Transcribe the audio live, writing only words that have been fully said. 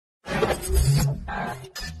Alright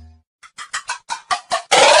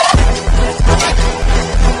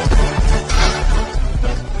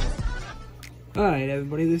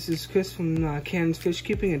everybody, this is Chris from Cannon's Fish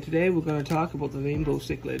Keeping, and today we're going to talk about the rainbow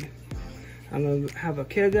cichlid. I'm going to have a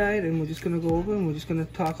care guide, and we're just going to go over and we're just going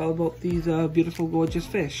to talk all about these beautiful, gorgeous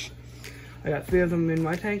fish. I got 3 of them in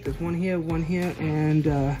my tank. There's one here, and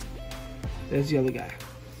there's the other guy.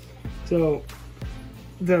 So,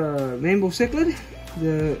 the rainbow cichlid,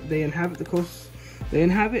 they inhabit the coast. They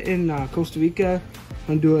inhabit in Costa Rica,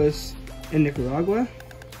 Honduras, and Nicaragua.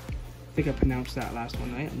 I think I pronounced that last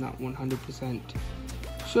one right. I'm not 100%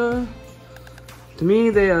 sure. To me,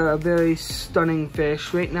 they are a very stunning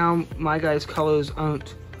fish. Right now, my guy's colors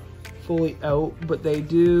aren't fully out, but they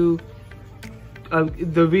do.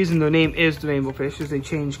 The reason their name is the rainbow fish is they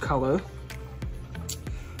change color.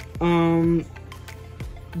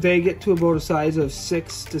 They get to about a size of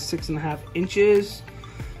 6 to 6.5 inches.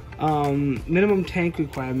 Minimum tank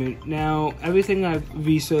requirement. Now, everything I've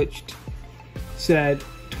researched said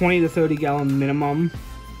 20 to 30 gallon minimum,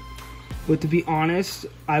 but to be honest,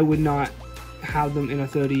 I would not have them in a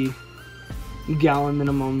 30 gallon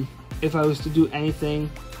minimum. If I was to do anything,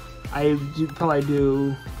 I'd probably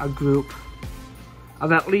do a group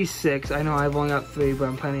of at least 6. I know I've only got 3, but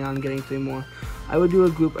I'm planning on getting 3 more. I would do a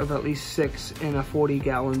group of at least 6 in a 40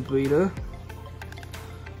 gallon breeder.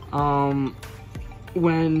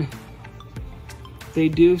 When they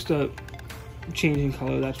do start changing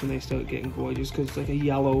color, that's when they start getting gorgeous, because it's like a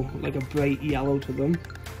yellow, like a bright yellow to them.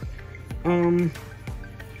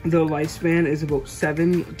 The lifespan is about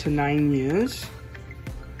 7 to 9 years.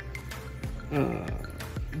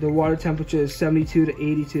 The water temperature is 72 to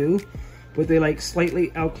 82, but they like slightly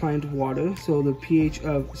alkaline water, so the pH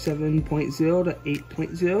of 7.0 to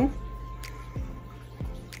 8.0.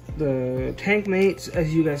 The tank mates,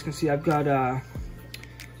 as you guys can see, I've got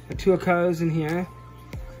 2 cars in here.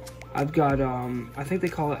 I've got, I think they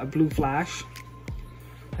call it a blue flash.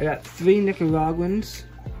 I got 3 Nicaraguans.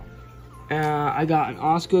 I got an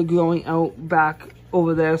Oscar growing out back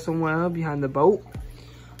over there somewhere behind the boat.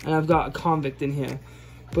 And I've got a convict in here.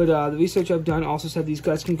 But the research I've done also said these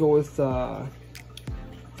guys can go with firemouth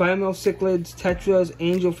cichlids, tetras,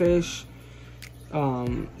 angelfish,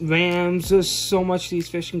 rams. There's so much these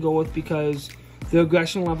fish can go with because their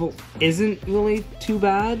aggression level isn't really too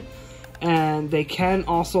bad. And they can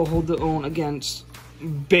also hold their own against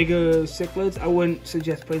bigger cichlids. I wouldn't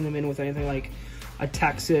suggest putting them in with anything like a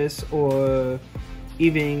Texas or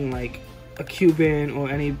even like a Cuban or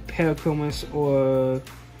any Parachromis or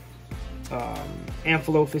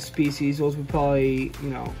Amphilophus species. Those would probably, you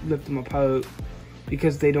know, rip them apart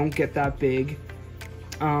because they don't get that big.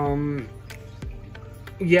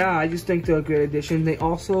 Yeah, I just think they're a great addition. They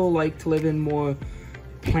also like to live in more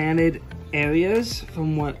planted areas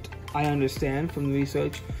from what I understand from the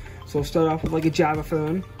research. So start off with like a Java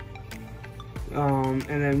fern, and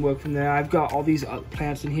then work from there. I've got all these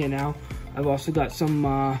plants in here now. I've also got some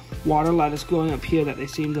water lettuce growing up here that they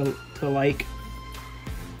seem to like.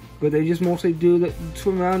 But they just mostly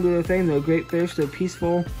swim around, do their thing. They're great fish. They're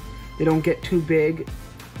peaceful. They don't get too big.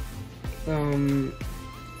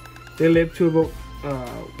 They live to about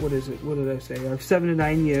what is it? What did I say? 7 to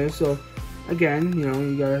 9 years. So again, you know,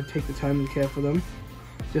 you gotta take the time and care for them,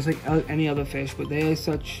 just like any other fish. But they are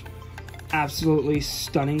such absolutely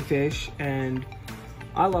stunning fish, and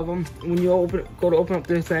I love them. When you go to open up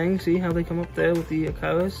their thing, see how they come up there with the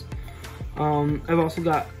colors. I've also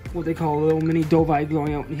got what they call a little mini dovite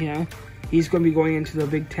growing out in here. He's going to be going into the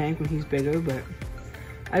big tank when he's bigger, but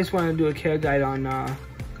I just wanted to do a care guide on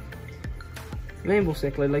rainbow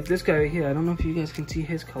cichlid. Like this guy right here, I don't know if you guys can see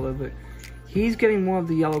his color, but he's getting more of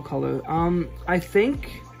the yellow color. I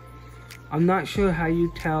think, I'm not sure how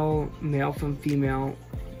you tell male from female,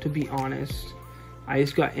 to be honest. I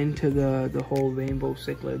just got into the whole rainbow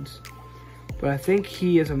cichlids, but I think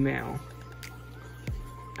he is a male.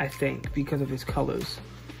 I think, because of his colors.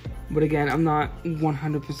 But again, I'm not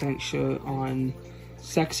 100% sure on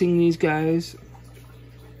sexing these guys.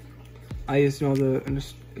 I just know they're an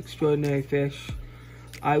extraordinary fish.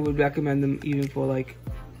 I would recommend them even for like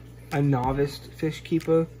a novice fish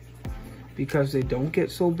keeper, because they don't get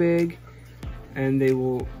so big, and they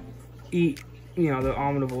will eat, you know, they're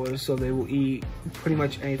omnivores, so they will eat pretty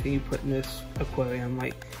much anything you put in this aquarium.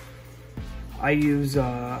 Like, I use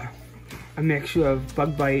a mixture of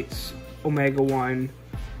bug bites, omega-1,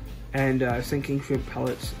 and sinking shrimp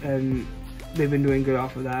pellets, and they've been doing good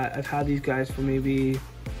off of that. I've had these guys for maybe,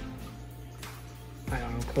 I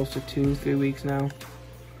don't know, close to 2-3 weeks now.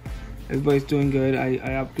 Everybody's doing good. I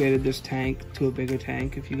upgraded this tank to a bigger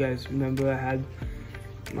tank. If you guys remember, I had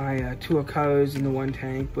my 2 Acaras in the 1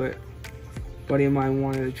 tank, but buddy of mine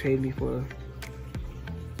wanted to trade me for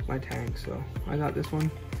my tank, so I got this one.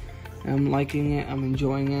 I'm liking it, I'm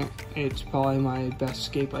enjoying it. It's probably my best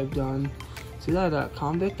escape I've done. See that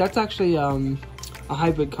convict? That's actually a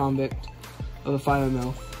hybrid convict of a fire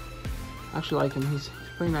mill. I actually like him, he's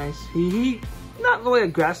pretty nice. He not really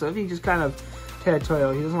aggressive, he just kind of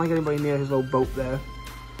territorial. He doesn't like anybody near his little boat there.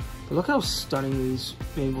 But look how stunning these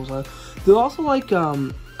rainbows are. They're also like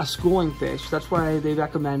a schooling fish. That's why they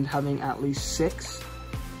recommend having at least 6.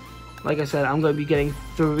 Like I said, I'm going to be getting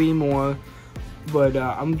 3 more. But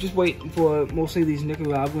I'm just waiting for mostly these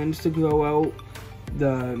Nicaraguans to grow out.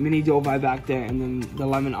 The mini Dovi back there and then the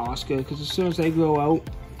lemon Oscar. Because as soon as they grow out,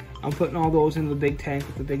 I'm putting all those in the big tank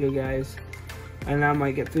with the bigger guys. And I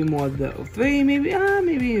might get 3 more of the, 3 maybe,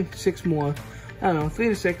 maybe 6 more. I don't know, 3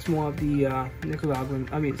 to 6 more of the Nicaraguan,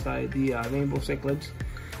 the rainbow cichlids.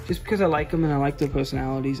 Just because I like them and I like their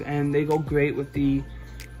personalities. And they go great with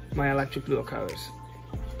my electric lure cars.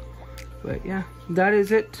 But yeah, that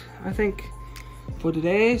is it, I think, for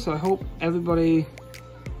today. So I hope everybody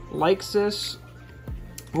likes this.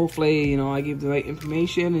 Hopefully, you know, I give the right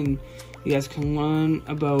information and you guys can learn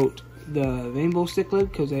about the rainbow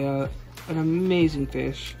cichlid, because they are an amazing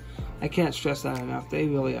fish. I can't stress that enough. They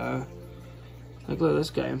really are. Like, look at this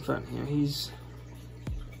guy in front here. He's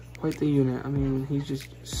quite the unit. I mean, he's just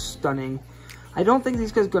stunning. I don't think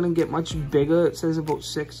these guys are going to get much bigger. It says about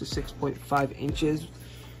 6 to 6.5 inches.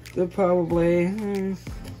 They're probably,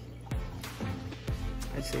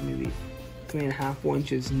 I'd say maybe 3.5, 4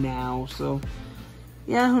 inches now. So,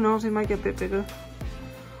 yeah, who knows? They might get a bit bigger.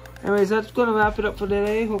 Anyways, that's going to wrap it up for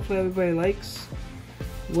today. Hopefully everybody likes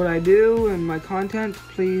what I do and my content.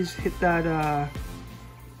 Please hit that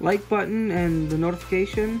like button and the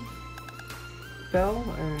notification bell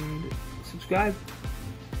and subscribe.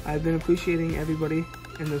 I've been appreciating everybody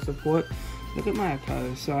and the support. Look at my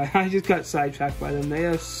cars. So I just got sidetracked by them. They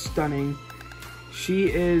are stunning. She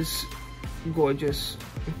is gorgeous.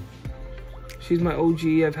 She's my OG.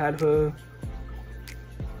 I've had her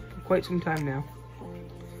for quite some time now.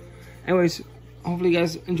 Anyways, hopefully you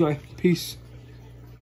guys enjoy. Peace.